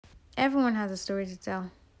Everyone has a story to tell.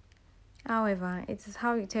 However, it is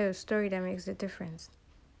how you tell your story that makes the difference.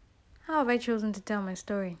 How have I chosen to tell my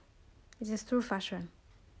story? It is through fashion.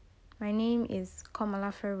 My name is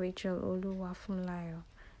Komolafe Rachel Oluwafunmilayo.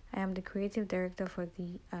 I am the creative director for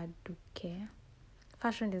the Aduke.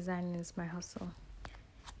 Fashion designing is my hustle.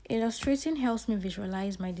 Illustrating helps me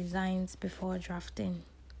visualize my designs before drafting.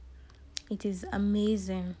 It is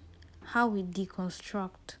amazing how we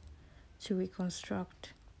deconstruct to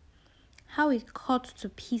reconstruct, how we cut to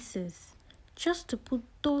pieces just to put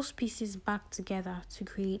those pieces back together to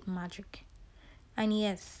create magic. And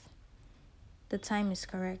yes, the time is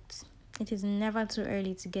correct. It is never too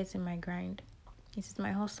early to get in my grind. It is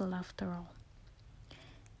my hustle after all.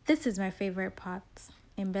 This is my favorite part,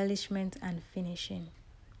 embellishment and finishing.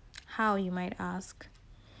 How, you might ask?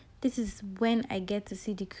 This is when I get to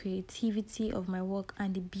see the creativity of my work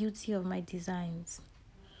and the beauty of my designs.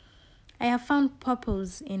 I have found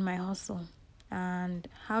purpose in my hustle. And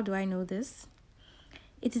how do I know this?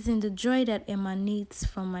 It is in the joy that emanates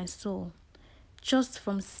from my soul, just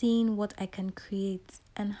from seeing what I can create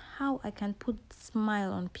and how I can put a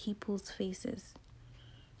smile on people's faces.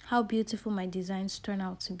 How beautiful my designs turn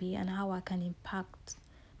out to be and how I can impact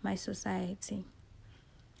my society.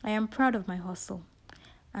 I am proud of my hustle,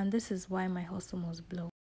 and this is why my hustle must blow.